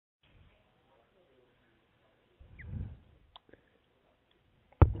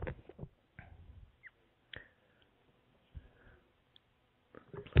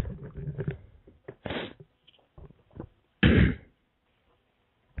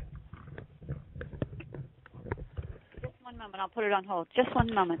moment. I'll put it on hold. Just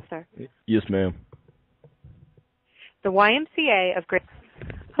one moment, sir. Yes, ma'am. The YMCA of Great.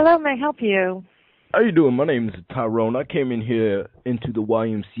 Hello, may I help you? How you doing? My name is Tyrone. I came in here into the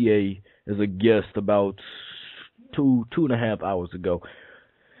YMCA as a guest about two and a half hours ago.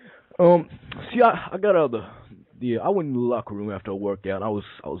 See, I got out of I went in the locker room after I worked out. I was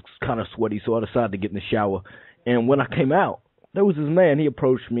kind of sweaty, so I decided to get in the shower. And when I came out, there was this man. He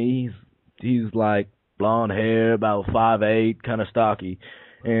approached me. He's like blonde hair, about 5'8", kind of stocky.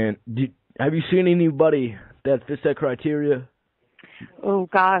 And have you seen anybody that fits that criteria? Oh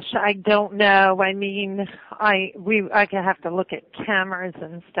gosh, I don't know. I mean, I could have to look at cameras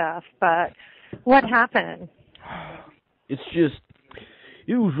and stuff, but what happened? It's just,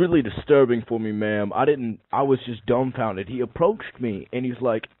 it was really disturbing for me, ma'am. I was just dumbfounded. He approached me and he's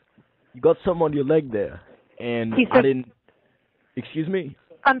like, "You got something on your leg there." And I didn't, excuse me?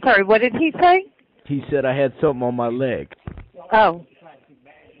 I'm sorry, what did he say? He said I had something on my leg. Oh.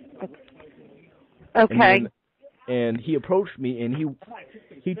 Okay. And he approached me and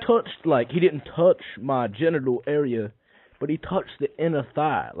he touched, like, he didn't touch my genital area, but he touched the inner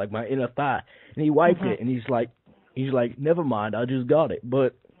thigh, like my inner thigh. And he wiped it and he's like, "Never mind, I just got it."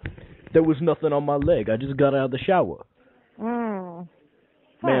 But there was nothing on my leg. I just got out of the shower. Ma'am,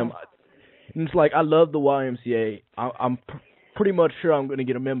 and it's like, I love the YMCA. I'm pretty much sure I'm going to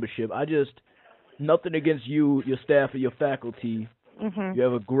get a membership. Nothing against you, your staff, or your faculty. You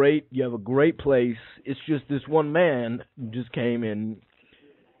have a great place. It's just this one man just came and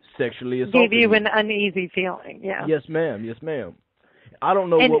sexually assaulted Gave you me. an uneasy feeling, yeah. Yes, ma'am. Yes, ma'am. I don't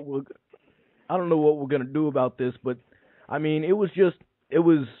know what we're gonna do about this, but I mean,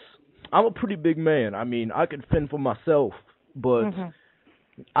 I'm a pretty big man. I mean, I can fend for myself, but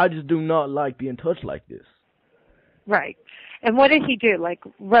I just do not like being touched like this. Right. And what did he do? Like,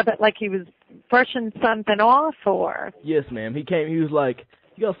 rub it like he was brushing something off, or? Yes, ma'am. He came. He was like,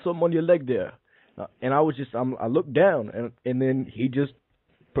 "You got something on your leg there," and I looked down, and then he just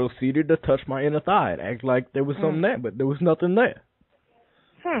proceeded to touch my inner thigh and act like there was something there, but there was nothing there.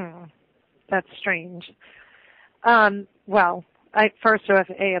 That's strange. Well, I first off,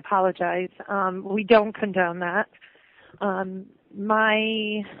 apologize. We don't condone that.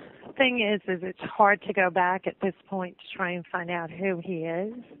 My thing is it's hard to go back at this point to try and find out who he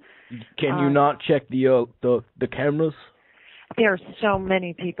is. Can you not check the cameras? There are so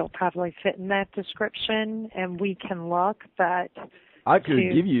many people probably fit in that description, and we can look, but I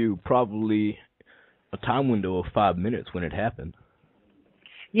could give you probably a time window of 5 minutes when it happened.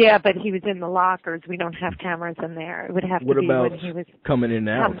 Yeah, but he was in the lockers. We don't have cameras in there. It would have to be when he was coming in and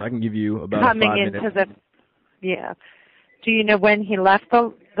out. I can give you about coming 5 into minutes. Yeah. Do you know when he left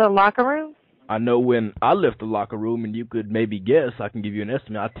the locker room? I know when I left the locker room, and you could maybe guess. I can give you an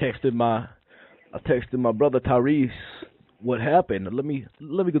estimate. I texted my brother Tyrese what happened. Let me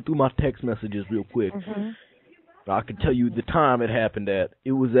go through my text messages real quick. I can tell you the time it happened at.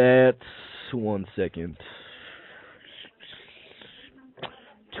 It was at 1 second.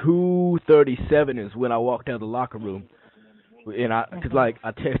 2:37 is when I walked out of the locker room, and I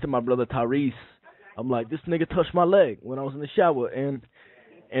texted my brother Tyrese. I'm like, "This nigga touched my leg" when I was in the shower, and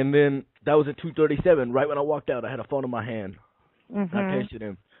then that was at 2:37. Right when I walked out, I had a phone in my hand. I texted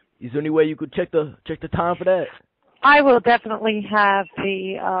him. Is there any way you could check the time for that? I will definitely have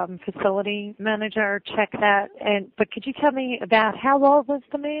the facility manager check that. But could you tell me about how old was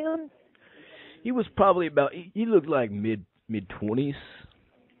the man? He was probably he looked like mid-20s.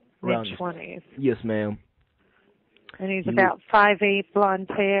 Mid-20s. Yes, ma'am. And he's about 5'8", blonde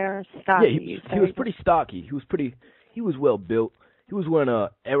hair, stocky. Yeah, he was pretty stocky. He was well built. He was wearing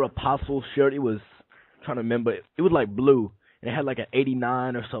a Aeropostale shirt. It was, trying to remember, it was like blue, and it had like an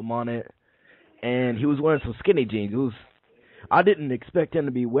 89 or something on it. And he was wearing some skinny jeans. I didn't expect him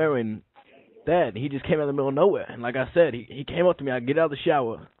to be wearing that. He just came out of the middle of nowhere. And like I said, he came up to me. I get out of the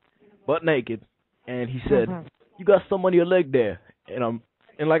shower, butt naked, and he said, "You got something on your leg there."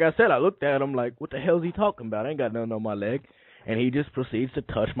 And like I said, I looked at him like, what the hell is he talking about? I ain't got nothing on my leg. And he just proceeds to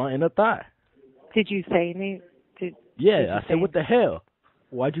touch my inner thigh. Did you say anything? I said, "What the hell?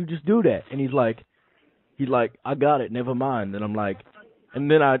 Why'd you just do that?" And he's like, "I got it, never mind." And I'm like, and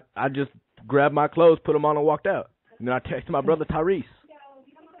then I just grabbed my clothes, put them on, and walked out. And then I texted my brother Tyrese.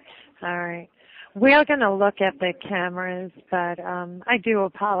 All right. We're going to look at the cameras, but I do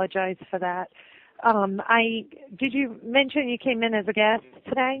apologize for that. Did you mention you came in as a guest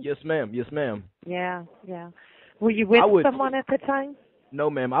today? Yes, ma'am. Yes, ma'am. Yeah. Were you with someone at the time? No,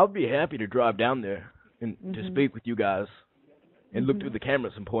 ma'am. I would be happy to drive down there and to speak with you guys and look through the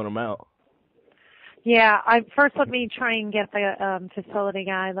cameras and point them out. Yeah. First, let me try and get the facility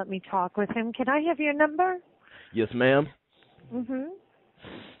guy. Let me talk with him. Can I have your number? Yes, ma'am. Mhm.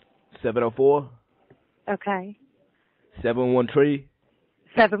 704 Okay. 713.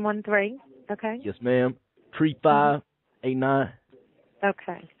 713. Okay. Yes, ma'am. Mhm. 3589.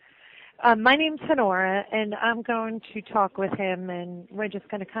 Okay. My name's Sonora, and I'm going to talk with him, and we're just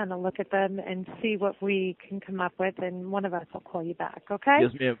going to kind of look at them and see what we can come up with, and one of us will call you back, okay?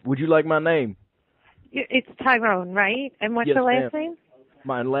 Yes, ma'am. Would you like my name? It's Tyrone, right? And what's Yes, your ma'am. last name?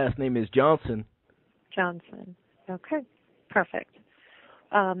 My last name is Johnson. Johnson. Okay. Perfect.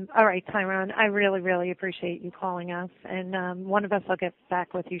 All right, Tyrone, I really, really appreciate you calling us, and one of us will get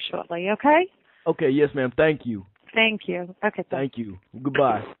back with you shortly, okay? Okay, yes, ma'am. Thank you. Thank you. Okay, thanks. Thank you.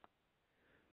 Goodbye.